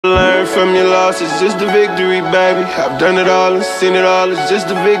from your loss, it's just a victory, baby. I've done it all and seen it all, it's just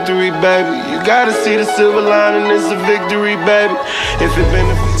a victory, baby. You gotta see the silver lining, it's a victory, baby. If it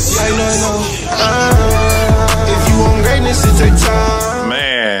benefits, I know. If you want greatness, it takes time.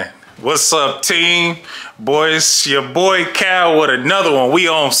 Man, what's up, team? Boys, your boy Cal with another one. We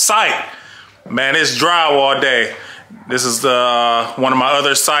on site. Man, it's drywall day. This is one of my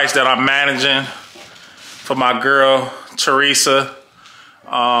other sites that I'm managing for my girl, Teresa.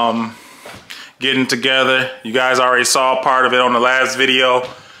 Getting together. You guys already saw part of it on the last video.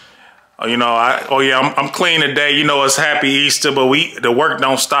 You know, I'm clean today. You know, it's happy Easter, but the work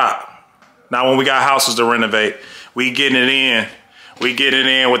don't stop. Not when we got houses to renovate. We getting it in. We getting it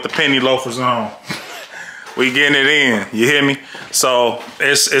in with the penny loafers on. We getting it in. You hear me? So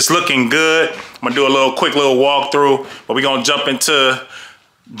it's looking good. I'm gonna do a quick little walkthrough, but we're gonna jump into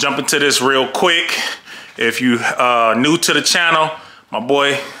this real quick. If you new to the channel,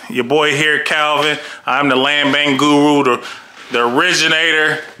 your boy here, Calvin. I'm the land bank guru, the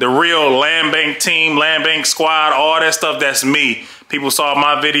originator, the real land bank team, land bank squad, all that stuff. That's me. People saw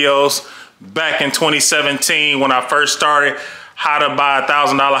my videos back in 2017 when I first started. How to buy a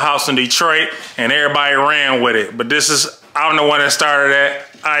 $1,000 house in Detroit, and everybody ran with it. But I'm the one that started that.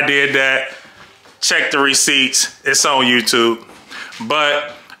 I did that. Check the receipts. It's on YouTube.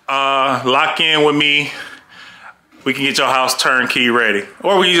 But lock in with me. We can get your house turnkey ready.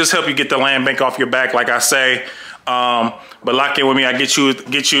 Or we can just help you get the land bank off your back, like I say. But lock in with me. I get you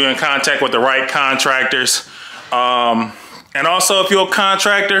in contact with the right contractors. And also, if you're a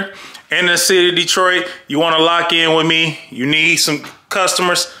contractor in the city of Detroit, you want to lock in with me, you need some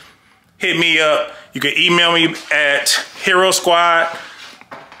customers, hit me up. You can email me at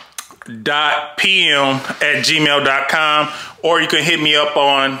herosquad.pm@gmail.com, or you can hit me up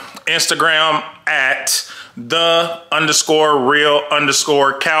on Instagram at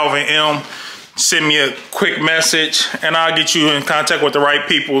 _real_Calvin M. Send me a quick message and I'll get you in contact with the right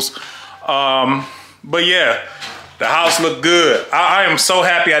peoples. But yeah, the house looked good. I am so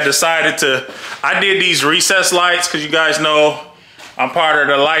happy I did these recess lights because you guys know I'm part of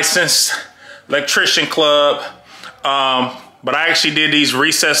the licensed electrician club. But I actually did these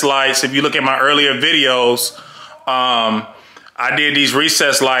recess lights. If you look at my earlier videos, I did these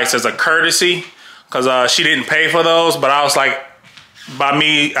recess lights as a courtesy because she didn't pay for those. But I was like,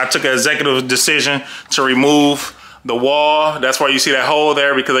 I took an executive decision to remove the wall. That's why you see that hole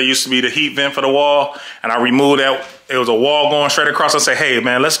there, because there used to be the heat vent for the wall, and I removed that. It was a wall going straight across. I said, hey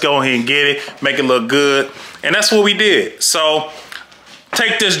man, let's go ahead and get it, make it look good. And that's what we did. So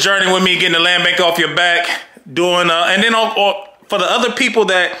take this journey with me, getting the land bank off your back, and then for the other people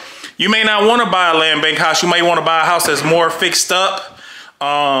that you may not want to buy a land bank house, you may want to buy a house that's more fixed up,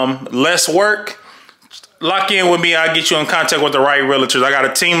 less work. Lock in with me. I'll get you in contact with the right realtors. I got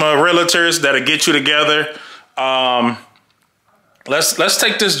a team of realtors that'll get you together. Let's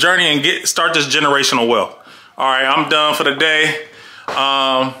take this journey and start this generational wealth. All right, I'm done for the day.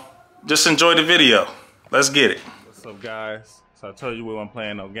 Just enjoy the video. Let's get it. What's up, guys? So I told you we weren't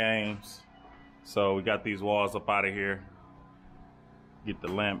playing no games. So we got these walls up out of here. Get the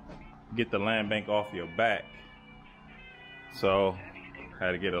land bank off your back. So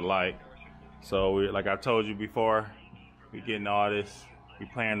had to get a light. So like I told you before, we getting all this. We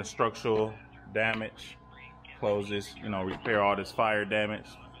playing the structural damage. Close this, repair all this fire damage,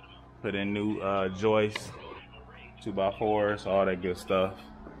 put in new joists, 2x4s, all that good stuff.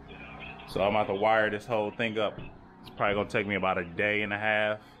 So I'm about to wire this whole thing up. It's probably gonna take me about a day and a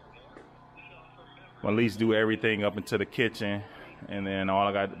half. I'll at least do everything up into the kitchen, and then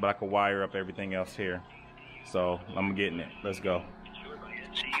but I can wire up everything else here. So I'm getting it. Let's go.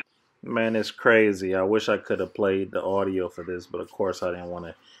 Man, it's crazy. I wish I could have played the audio for this, but of course I didn't want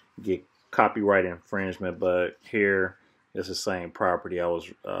to get copyright infringement. But here it's the same property. I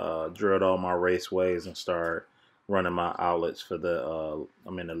was drilled all my raceways and started running my outlets for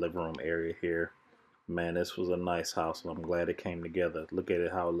I'm in the living room area here. Man, this was a nice house, and I'm glad it came together. Look at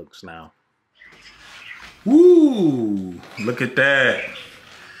it, how it looks now. Woo! Look at that.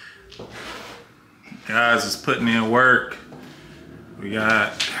 Guys is putting in work. We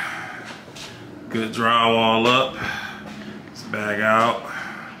got good drywall up. Let's back out.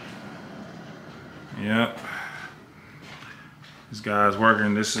 Yep. This guy's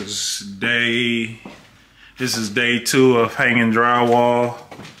working. This is day 2 of hanging drywall.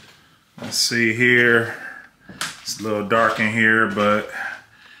 Let's see here. It's a little dark in here, but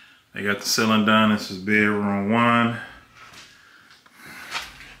they got the ceiling done. This is bedroom 1.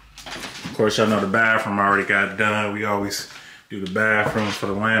 Of course, y'all know the bathroom already got done. We always do the bathroom for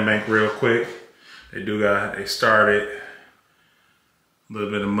the land bank real quick. They started A little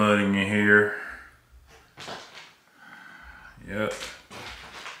bit of mudding in here. Yep.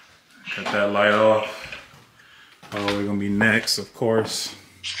 Cut that light off. Oh, we're gonna be next, of course.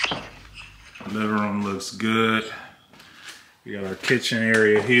 The living room looks good. We got our kitchen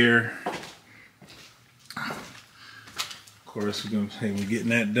area here. Of course, we're getting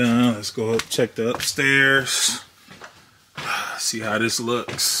that done. Let's go up, check the upstairs. See how this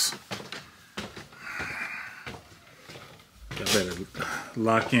looks. I better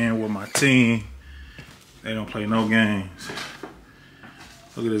lock in with my team. They don't play no games.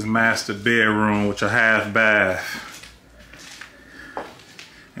 Look at this master bedroom with your half bath.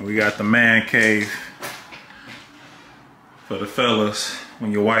 And we got the man cave for the fellas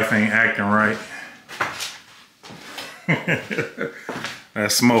when your wife ain't acting right.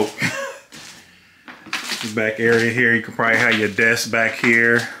 That smoke. This back area here, you can probably have your desk back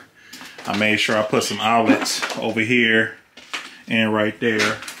here. I made sure I put some outlets over here and right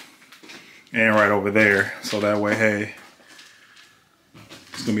there and right over there. So that way, hey,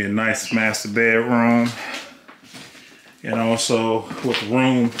 it's gonna be a nice master bedroom. And also with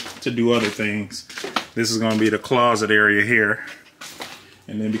room to do other things. This is gonna be the closet area here.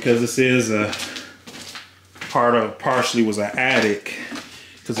 And then because this is a partially was an attic,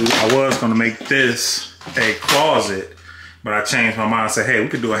 because I was gonna make this a closet, but I changed my mind and said, hey, we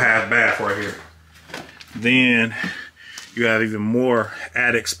could do a half bath right here. Then you have even more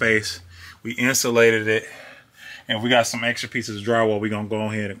attic space. We insulated it, and we got some extra pieces of drywall. We're gonna go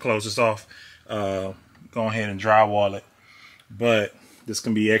ahead and close this off. Go ahead and drywall it. But this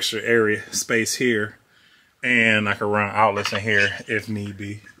can be extra area space here, and I can run outlets in here if need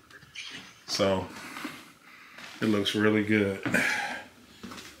be. So it looks really good.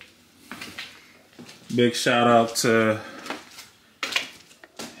 Big shout out to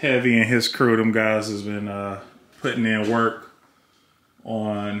Heavy and his crew. Them guys has been putting in work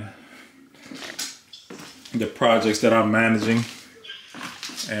on the projects that I'm managing.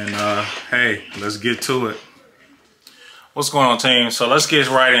 And hey, let's get to it. What's going on, team? So let's get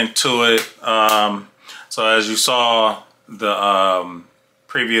right into it. So as you saw, the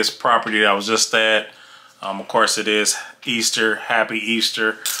previous property that I was just at, of course it is Easter. Happy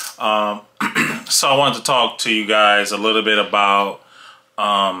Easter. So I wanted to talk to you guys a little bit about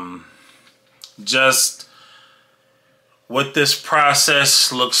just what this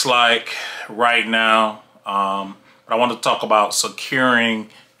process looks like right now. But I want to talk about securing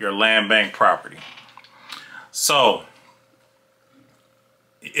your land bank property. So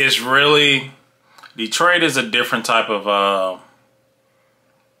it's really, Detroit is a different type of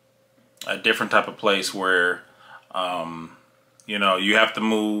place where you know, you have to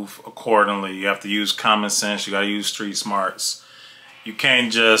move accordingly. You have to use common sense. You got to use street smarts. You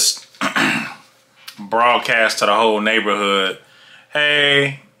can't just broadcast to the whole neighborhood,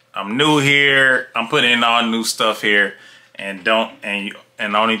 hey, I'm new here, I'm putting in all new stuff here, and the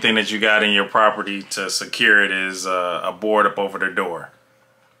only thing that you got in your property to secure it is a board up over the door.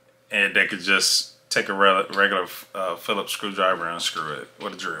 And they could just take a regular Phillips screwdriver and unscrew it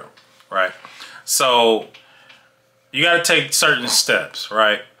with a drill, right? So you got to take certain steps,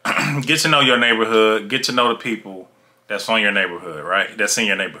 right? Get to know your neighborhood, get to know the people that's on your neighborhood, right? That's in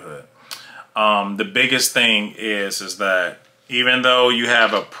your neighborhood. The biggest thing is that even though you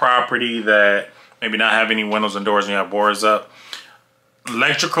have a property that maybe not have any windows and doors and you have boards up,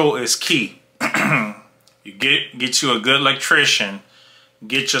 electrical is key. You get you a good electrician,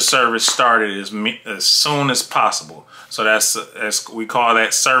 get your service started as soon as possible. So that's we call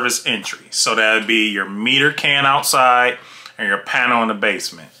that service entry. So that'd be your meter can outside and your panel in the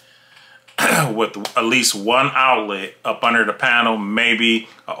basement with at least one outlet up under the panel, maybe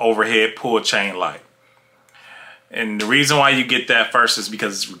an overhead pull chain light. And the reason why you get that first is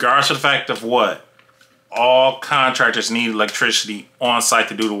because regardless of the fact of what, all contractors need electricity on site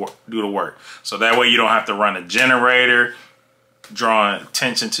to do the work. So that way you don't have to run a generator, drawing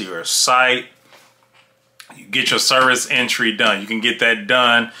attention to your site. You get your service entry done. You can get that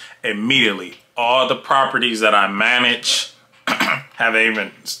done immediately. All the properties that I manage have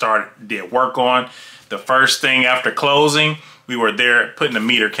even did work on. The first thing after closing, we were there putting the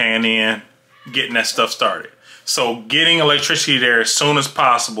meter can in, getting that stuff started. So getting electricity there as soon as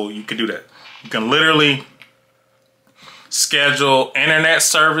possible, you can do that. You can literally schedule internet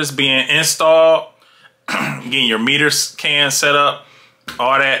service being installed, getting your meter can set up,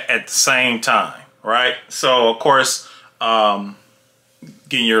 all that at the same time, right? So of course, getting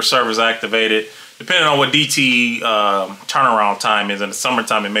your servers activated, depending on what DT turnaround time is. In the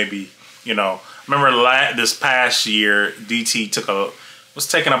summertime, it may be, you know, remember this past year, DT was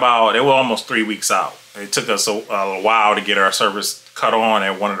taking about, they were almost 3 weeks out. it took us a while to get our service cut on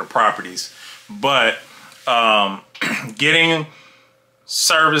at one of the properties, but getting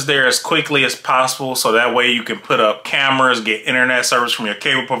service there as quickly as possible, so that way you can put up cameras, get internet service from your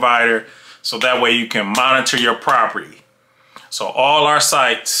cable provider, so that way you can monitor your property. So all our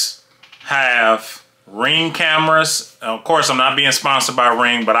sites have Ring cameras. Of course, I'm not being sponsored by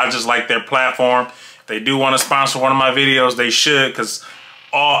Ring, but I just like their platform. If they do want to sponsor one of my videos, they should, because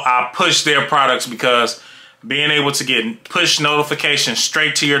I push their products, because being able to get push notifications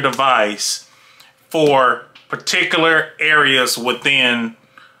straight to your device for particular areas within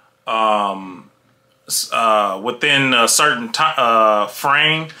within a certain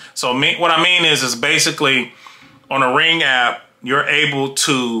frame. So what I mean is basically on a Ring app, you're able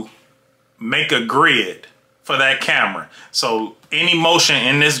to make a grid for that camera. So any motion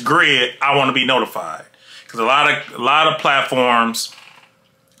in this grid, I want to be notified, because a lot of platforms,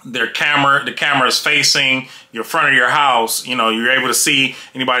 the camera is facing your front of your house. You know, you're able to see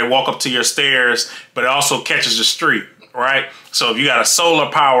anybody walk up to your stairs, but it also catches the street, right? So if you got a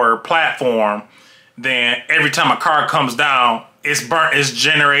solar power platform, then every time a car comes down, it's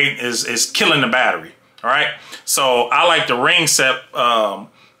killing the battery, all right? So I like the Ring set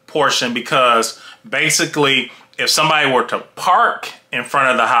portion, because basically if somebody were to park in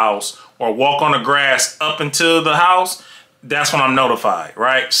front of the house or walk on the grass up into the house, that's when I'm notified,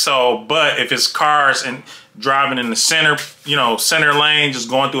 right? So, but if it's cars and driving in the center, you know, center lane, just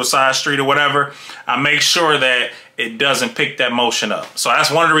going through a side street or whatever, I make sure that it doesn't pick that motion up. So that's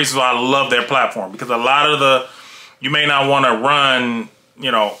one of the reasons why I love their platform, because a lot of you may not want to run,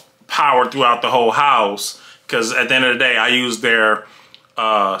 you know, power throughout the whole house, because at the end of the day, I use their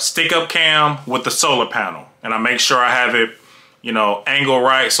stick up cam with the solar panel, and I make sure I have it, you know, angle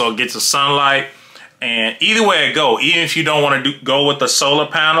right so it gets the sunlight. And either way it go, even if you don't want to go with the solar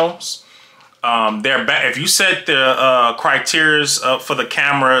panels, if you set the criteria for the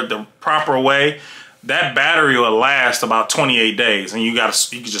camera the proper way, that battery will last about 28 days, and you can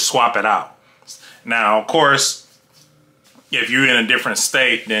just swap it out. Now, of course, if you're in a different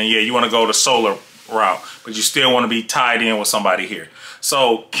state, then yeah, you want to go the solar route, but you still want to be tied in with somebody here.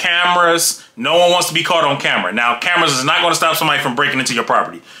 So cameras, no one wants to be caught on camera. Now, cameras is not going to stop somebody from breaking into your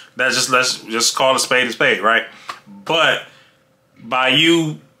property. Let's just call a spade, right? But by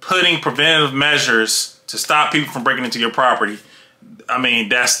you putting preventative measures to stop people from breaking into your property, I mean,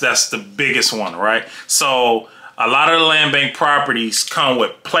 that's the biggest one, right? So a lot of the land bank properties come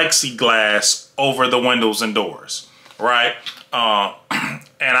with plexiglass over the windows and doors, right? And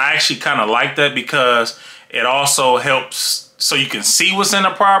I actually kind of like that, because it also helps so you can see what's in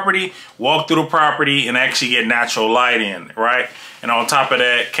the property, walk through the property, and actually get natural light in, right? And on top of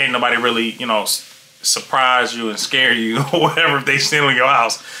that, can't nobody really, you know, surprise you and scare you or whatever if they steal in your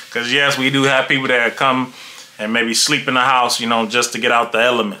house. Because yes, we do have people that come and maybe sleep in the house, you know, just to get out the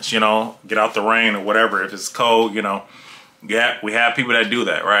elements, you know, get out the rain or whatever. If it's cold, you know, yeah, we have people that do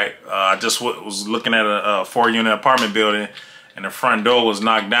that, right? I just was looking at a 4-unit apartment building, and the front door was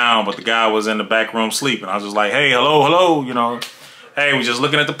knocked down, but the guy was in the back room sleeping. I was just like, hey, hello, you know, hey, we just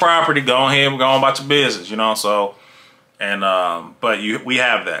looking at the property. Go ahead, go on about your business, you know. So, and but we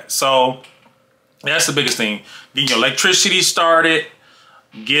have that. So that's the biggest thing: getting your electricity started,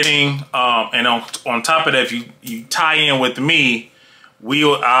 getting and on top of that, if you tie in with me,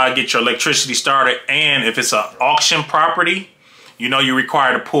 I'll get your electricity started. And if it's an auction property, you know, you're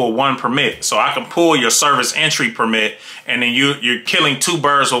required to pull one permit. So I can pull your service entry permit, and then you're killing 2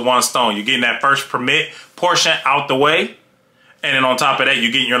 birds with 1 stone. You're getting that first permit portion out the way, and then on top of that,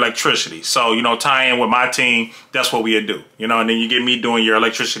 you're getting your electricity. So, you know, tie in with my team, that's what we would do. You know, and then you get me doing your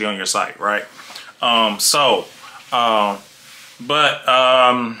electricity on your site, right? And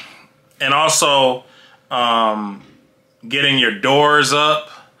also getting your doors up.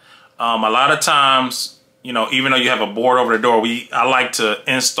 A lot of times, you know, even though you have a board over the door, I like to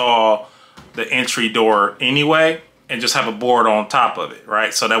install the entry door anyway and just have a board on top of it,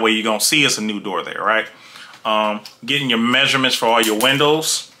 right? So that way you're gonna see it's a new door there, right? Getting your measurements for all your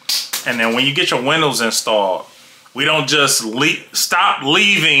windows. And then when you get your windows installed, we don't just stop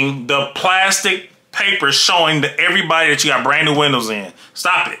leaving the plastic paper showing to everybody that you got brand new windows in.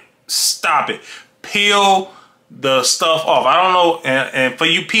 Stop it. Stop it. Peel the stuff off. I don't know, and for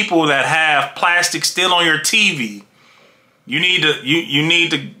you people that have plastic still on your TV, you need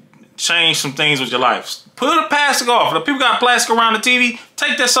to change some things with your life. Put the plastic off. If people got plastic around the TV,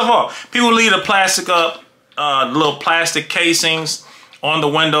 take that stuff off. People leave the plastic up, the little plastic casings on the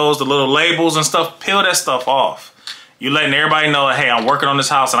windows, the little labels and stuff. Peel that stuff off. You're letting everybody know, hey, I'm working on this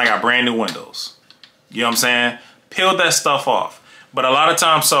house and I got brand new windows. You know what I'm saying? Peel that stuff off. But a lot of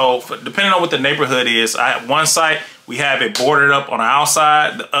times, so depending on what the neighborhood is, I have one site, we have it boarded up on the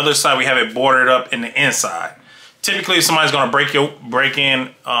outside. The other side, we have it boarded up in the inside. Typically, if somebody's going to break in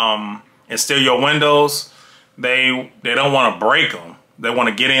and steal your windows, they don't want to break them. They want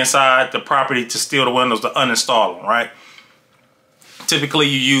to get inside the property to steal the windows to uninstall them, right? Typically,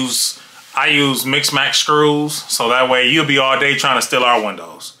 I use mix max screws, so that way you'll be all day trying to steal our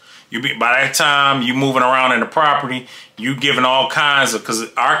windows. By that time, you moving around in the property, you giving all kinds of,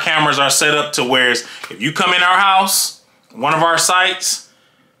 because our cameras are set up to where if you come in our house, one of our sites,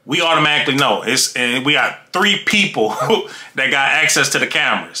 we automatically know. And we got 3 people that got access to the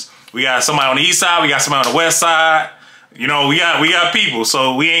cameras. We got somebody on the east side, we got somebody on the west side. You know, we got people,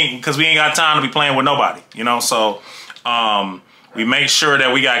 so we ain't got time to be playing with nobody. You know, so we make sure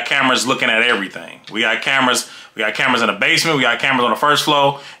that we got cameras looking at everything. We got cameras in the basement, we got cameras on the first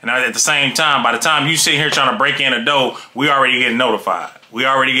floor, and at the same time, by the time you sit here trying to break in a door, we already getting notified.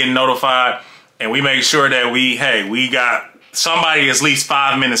 And we make sure that we got somebody at least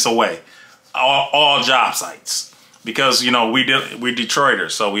 5 minutes away, all job sites, because you know we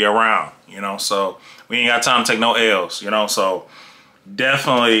Detroiters, so we around, you know, so we ain't got time to take no L's, you know, so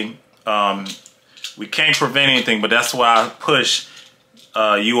definitely we can't prevent anything, but that's why I push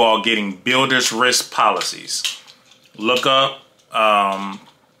you all getting builder's risk policies. Look up,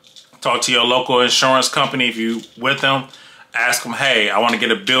 talk to your local insurance company if you with them. Ask them, hey, I want to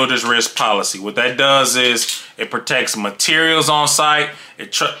get a builder's risk policy. What that does is it protects materials on site.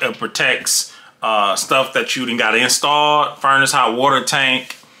 It protects stuff that you done got installed, furnace, hot water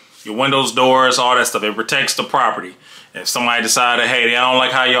tank, your windows, doors, all that stuff. It protects the property. If somebody decided, hey, they don't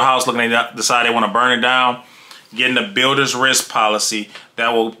like how your house looking, they decide they want to burn it down, getting a builder's risk policy that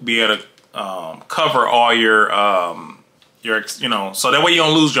will be able to cover all your you know, so that way you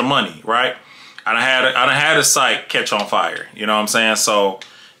don't lose your money, right? I done had a site catch on fire, you know what I'm saying? So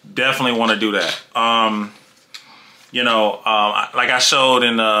definitely want to do that. You know, like I showed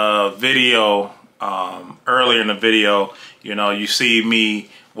in the video, earlier in the video, you know, you see me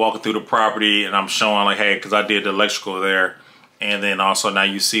walking through the property and I'm showing like, hey, because I did the electrical there. And then also now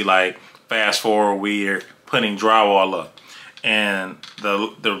you see like, fast forward, we're putting drywall up. And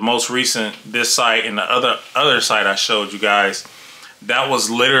the most recent, this site and the other site I showed you guys, that was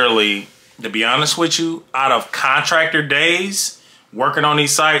literally, to be honest with you, out of contractor days working on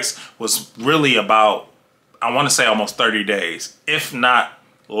these sites was really about, I want to say almost 30 days, if not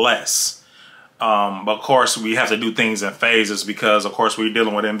less. But of course we have to do things in phases because of course we're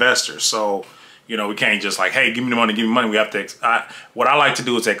dealing with investors. So, you know, we can't just like, hey, give me the money, give me money. We have to, what I like to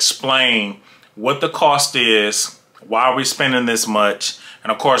do is explain what the cost is, why are we spending this much,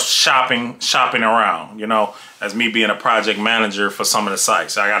 and of course shopping around, you know, as me being a project manager for some of the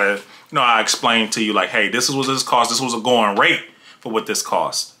sites. I gotta, you know, I explain to you like, hey, this is what this cost, this was a going rate for what this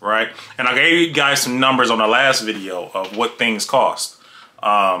cost, right? And I gave you guys some numbers on the last video of what things cost.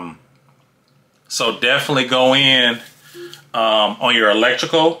 So definitely go in on your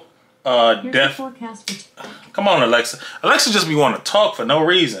electrical. Come on, Alexa. Alexa just be wanting to talk for no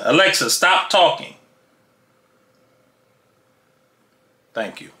reason. Alexa, stop talking.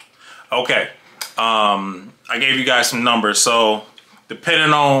 Thank you. Okay. I gave you guys some numbers. So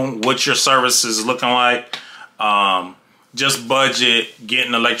depending on what your service is looking like, just budget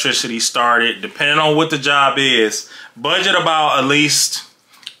getting electricity started. Depending on what the job is, budget about at least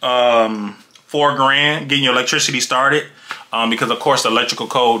 $4 grand getting your electricity started. Because of course the electrical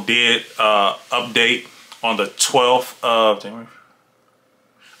code did update on the 12th of January,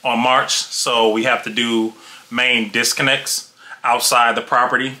 on March. So we have to do main disconnects outside the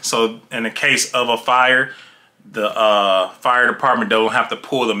property. So in the case of a fire, the fire department don't have to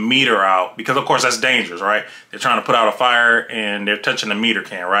pull the meter out because of course that's dangerous, right? They're trying to put out a fire and they're touching the meter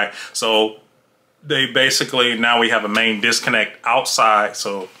can, right? So they basically, now we have a main disconnect outside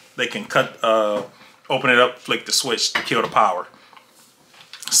so they can cut, open it up, flick the switch to kill the power.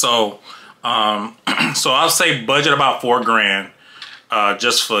 So, so I'll say budget about $4 grand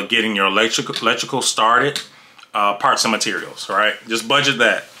just for getting your electrical started. Parts and materials, right? Just budget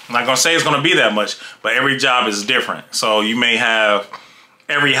that. I'm not gonna say it's gonna be that much, but every job is different. So you may have,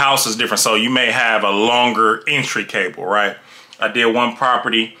 every house is different. So you may have a longer entry cable, right? I did one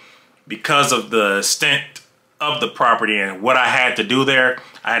property because of the extent of the property and what I had to do there.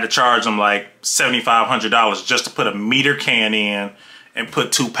 I had to charge them like $7,500 just to put a meter can in and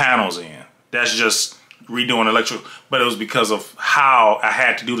put 2 panels in. That's just redoing electrical, but it was because of how I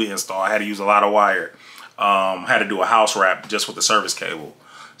had to do the install. I had to use a lot of wire. Had to do a house wrap just with the service cable.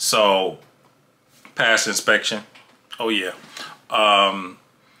 So passed inspection. Oh yeah.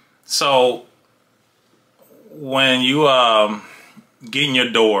 So when you getting your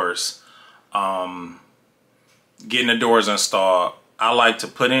doors, getting the doors installed, I like to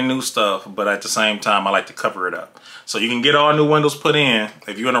put in new stuff, but at the same time, I like to cover it up. So you can get all new windows put in.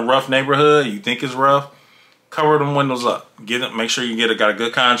 If you're in a rough neighborhood, you think it's rough, cover them windows up. Make sure you got a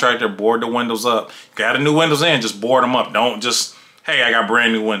good contractor, board the windows up. You got the new windows in, just board them up. Don't just, hey, I got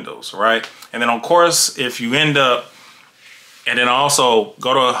brand new windows, right? And then of course, if you end up, and then also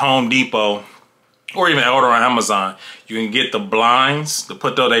go to Home Depot or even order on Amazon, you can get the blinds to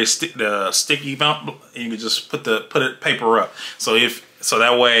put the sticky bump. You can just put it paper up. So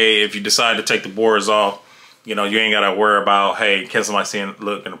that way, if you decide to take the boards off, you know, you ain't gotta worry about, hey, can somebody see and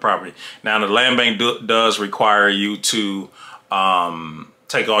look in the property. Now the land bank does require you to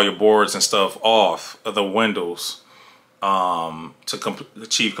take all your boards and stuff off of the windows to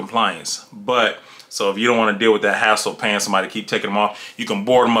achieve compliance. But so if you don't want to deal with that hassle of paying somebody to keep taking them off, you can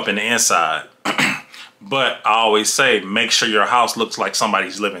board them up in the inside. But I always say, make sure your house looks like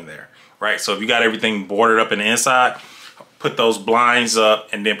somebody's living there, right? So if you got everything boarded up in the inside, put those blinds up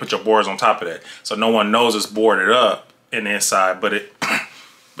and then put your boards on top of that. So no one knows it's boarded up in the inside, but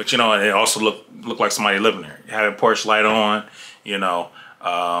you know, it also look like somebody living there. You have a porch light on, you know,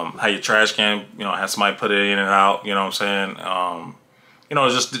 have your trash can, you know, have somebody put it in and out, you know what I'm saying? You know,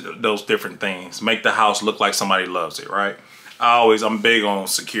 just those different things. Make the house look like somebody loves it, right? I'm big on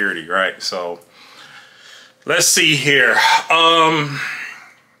security, right? So let's see here.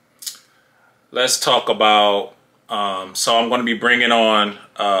 Let's talk about, so I'm going to be bringing on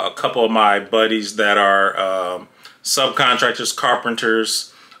a couple of my buddies that are subcontractors,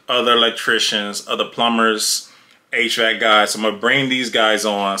 carpenters, other electricians, other plumbers, HVAC guys. I'm going to bring these guys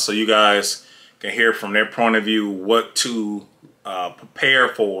on so you guys can hear from their point of view what to prepare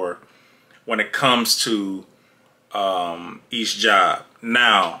for when it comes to each job.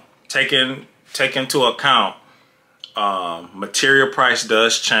 Now, take into account material price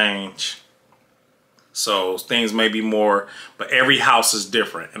does change, so things may be more, but every house is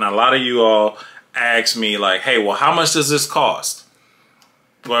different. And a lot of you all ask me like, hey, well, how much does this cost?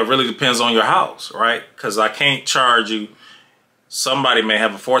 Well, it really depends on your house, right? Because I can't charge you. Somebody may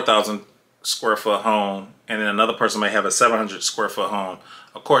have a 4,000 square foot home and then another person may have a 700 square foot home.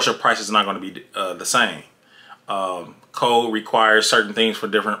 Of course, your price is not going to be the same. Code requires certain things for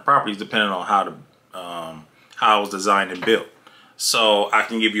different properties depending on how it was designed and built. So I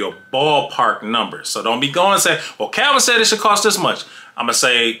can give you a ballpark number. So don't be going and say, well, Calvin said it should cost this much. I'm gonna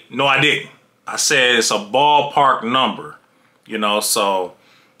say, no, I didn't. I said it's a ballpark number, you know. So,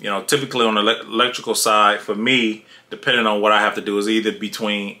 you know, typically on the electrical side for me, depending on what I have to do, is either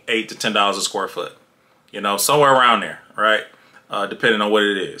between $8 to $10 a square foot, you know, somewhere around there, right? Depending on what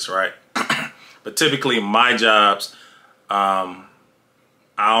it is, right? But typically my jobs, I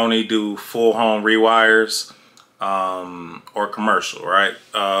only do full home rewires or commercial, right?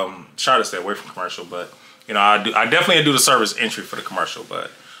 Try to stay away from commercial, but you know, I definitely do the service entry for the commercial,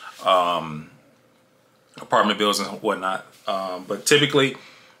 but apartment buildings and whatnot. But typically,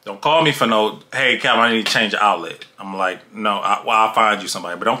 don't call me for no, hey, Calvin, I need to change the outlet. I'm like, no, I'll find you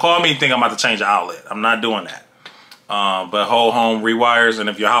somebody. But don't call me and think I'm about to change the outlet. I'm not doing that. But whole home rewires, and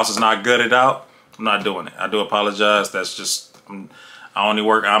if your house is not gutted out, I'm not doing it. I do apologize. That's just, I only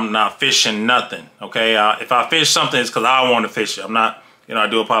work, I'm not fishing nothing, okay? If I fish something, it's because I want to fish it. I'm not, you know, I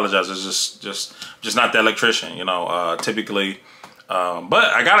do apologize. It's just not the electrician, you know, typically. But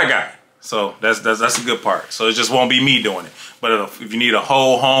I got a guy. So that's a good part. So it just won't be me doing it. But if you need a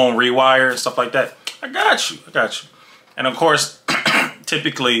whole home rewire and stuff like that, I got you. And of course,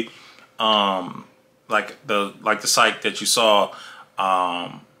 typically, like the site that you saw,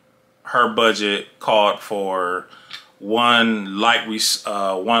 her budget called for one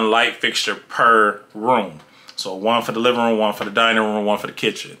light fixture per room. So one for the living room, one for the dining room, one for the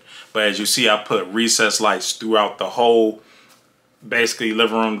kitchen. But as you see, I put recessed lights throughout the whole, basically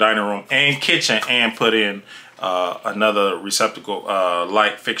living room, dining room, and kitchen, and put in another receptacle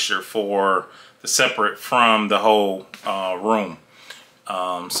light fixture for the separate from the whole room.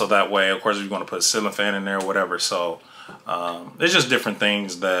 So that way, of course, if you want to put a ceiling fan in there or whatever. So there's just different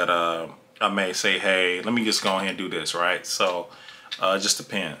things that I may say, hey, let me just go ahead and do this, right? So it just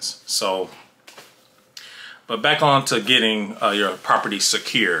depends. So, but back on to getting your property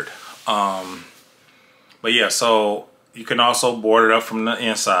secured. But yeah, so you can also board it up from the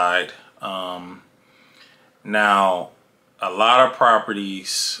inside. Now, a lot of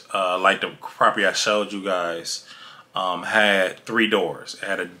properties, like the property I showed you guys, had 3 doors. It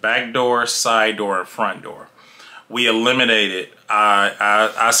had a back door, side door, and front door. We eliminated,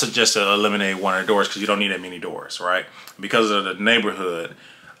 I suggested eliminate one of the doors because you don't need that many doors, right? Because of the neighborhood,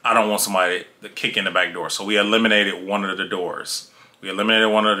 I don't want somebody to kick in the back door. So we eliminated one of the doors. We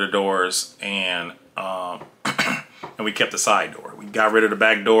eliminated one of the doors, and and we kept the side door. We got rid of the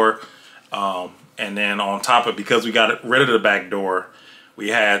back door, and then on top of, because we got rid of the back door, we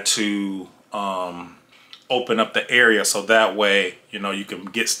had to open up the area so that way, you know, you can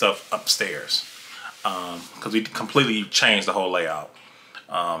get stuff upstairs, because we completely changed the whole layout,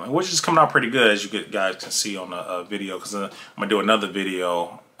 and which is coming out pretty good, as you guys can see on the video, because I'm gonna do another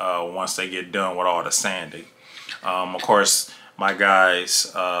video once they get done with all the sanding. Of course, my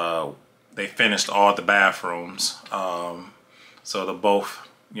guys, they finished all the bathrooms, so they're both,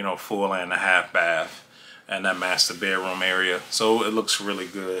 you know, full and a half bath, and that master bedroom area, so it looks really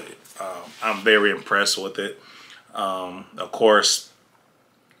good. I'm very impressed with it. Of course,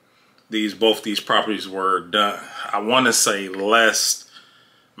 both these properties were done, I want to say less,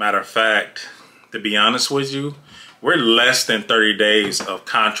 matter of fact, to be honest with you, we're less than 30 days of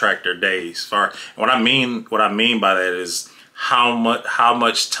contractor days. What I mean by that is how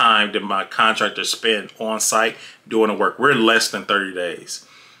much time did my contractor spend on site doing the work. We're less than 30 days,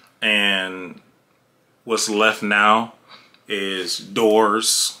 and what's left now is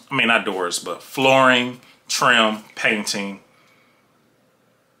doors. I mean, not doors, but flooring, trim, painting,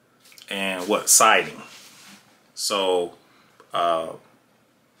 and siding. So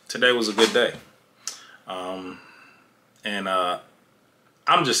today was a good day, and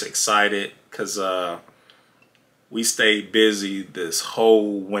I'm just excited because we stayed busy this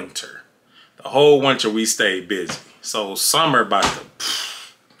whole winter. The whole winter we stayed busy. So summer about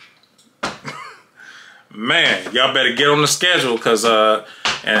to, man, y'all better get on the schedule, because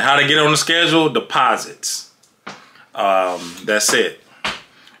and how to get on the schedule? Deposits. That's it.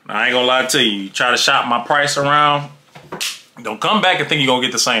 Now, I ain't gonna lie to you. You try to shop my price around, don't come back and think you're gonna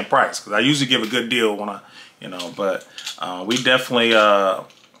get the same price, because I usually give a good deal when I, you know, but we definitely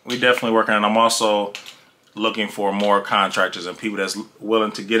working, and I'm also looking for more contractors and people that's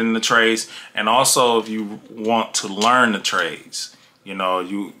willing to get in the trades. And also, if you want to learn the trades, you know,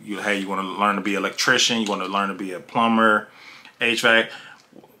 hey, you want to learn to be an electrician, you want to learn to be a plumber, HVAC,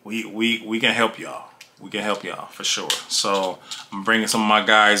 we can help y'all. We can help y'all for sure. So I'm bringing some of my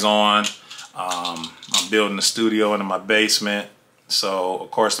guys on. I'm building a studio in my basement. So of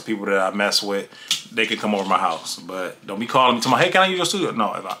course the people that I mess with, they can come over my house, but don't be calling me to my, hey, can I use your studio?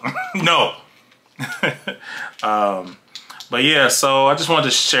 No, no. But yeah, so I just wanted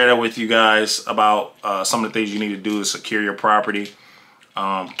to share that with you guys about some of the things you need to do to secure your property.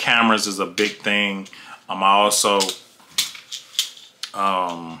 Cameras is a big thing. I also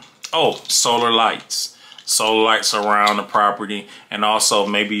solar lights around the property, and also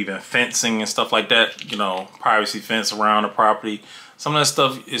maybe even fencing and stuff like that, you know, privacy fence around the property. Some of that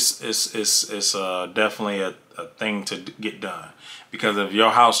stuff is definitely a thing to get done, because if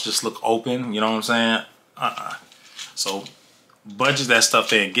your house just look open, you know what I'm saying? So budget that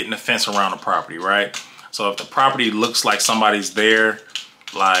stuff in, getting the fence around the property, right? So if the property looks like somebody's there,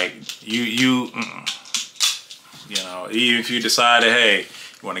 like you know, even if you decided, hey,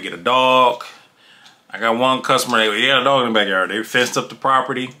 you want to get a dog. I got one customer, they had a dog in the backyard. They fenced up the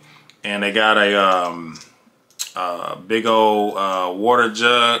property, and they got a big old water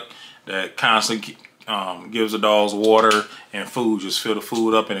jug that constantly gives the dogs water and food. Just fill the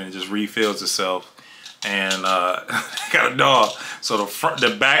food up and it just refills itself. And got a dog, so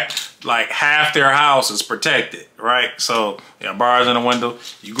the back, like half their house is protected, right? So yeah, bars in the window.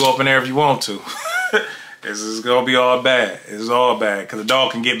 You go up in there if you want to. It's gonna be all bad. It's all bad, because the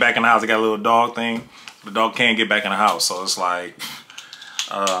dog can get back in the house. They got a little dog thing. The dog can't get back in the house, so it's like,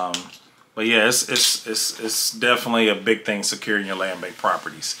 but yeah, it's definitely a big thing securing your land-based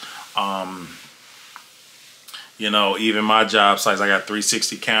properties. You know, even my job sites, I got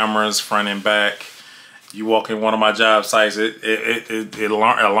 360 cameras front and back. You walk in one of my job sites,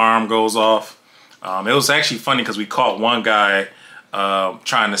 alarm goes off. It was actually funny because we caught one guy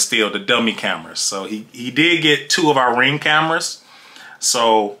trying to steal the dummy cameras. So he did get 2 of our Ring cameras.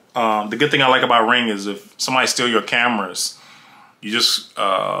 So the good thing I like about Ring is if somebody steal your cameras, you just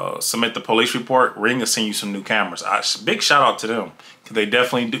submit the police report. Ring will send you some new cameras. Big shout out to them, because they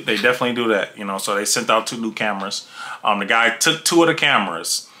definitely do that. You know, so they sent out 2 new cameras. The guy took 2 of the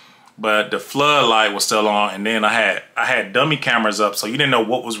cameras, but the floodlight was still on, and then I had dummy cameras up, so you didn't know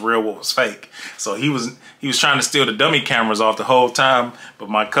what was real, what was fake. So he was trying to steal the dummy cameras off the whole time, but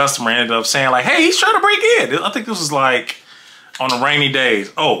my customer ended up saying like, hey, he's trying to break in. I think this was like on the rainy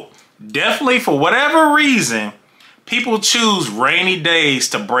days. Oh, definitely for whatever reason, people choose rainy days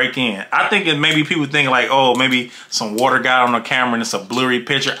to break in. I think it maybe people think like, oh, maybe some water got on the camera and it's a blurry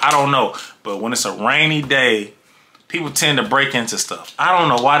picture. I don't know, but when it's a rainy day, people tend to break into stuff. I don't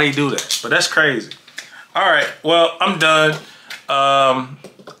know why they do that, but that's crazy. All right, well, I'm done. I'm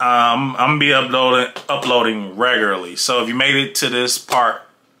gonna be uploading regularly. So if you made it to this part,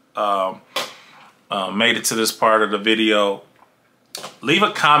 of the video, leave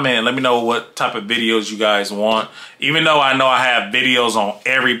a comment and let me know what type of videos you guys want. Even though I know I have videos on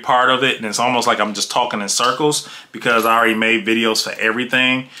every part of it, and it's almost like I'm just talking in circles because I already made videos for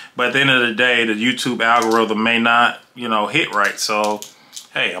everything. But at the end of the day, the YouTube algorithm may not, you know, hit right. So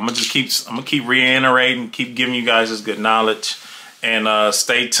hey, I'm gonna keep reiterating, keep giving you guys this good knowledge, and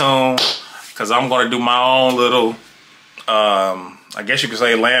stay tuned because I'm gonna do my own little I guess you could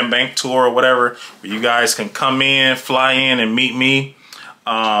say land bank tour or whatever, where you guys can come in, fly in, and meet me.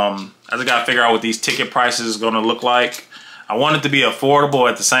 I just gotta figure out what these ticket prices is gonna look like. I want it to be affordable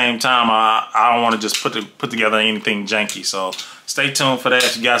at the same time. I don't want to just put together anything janky. So stay tuned for that.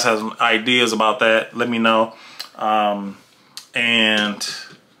 If you guys have some ideas about that, let me know. And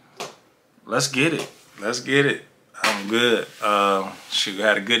let's get it. Let's get it. I'm good. Shoot, I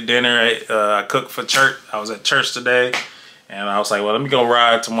had a good dinner. I cooked for church. I was at church today. And I was like, well, let me go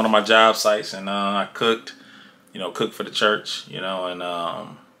ride to one of my job sites, and I cooked, you know, cooked for the church, you know, and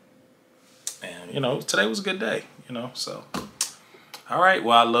you know, today was a good day, you know. So, all right,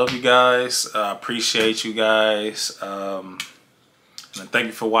 well, I love you guys. I appreciate you guys, and thank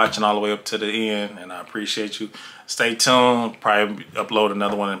you for watching all the way up to the end. And I appreciate you. Stay tuned. Probably upload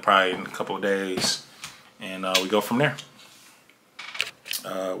another one in a couple of days, and we go from there.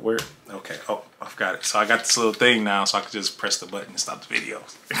 Okay, oh, I forgot it. So I got this little thing now, so I can just press the button and stop the video.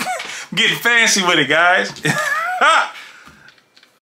 I'm getting fancy with it, guys.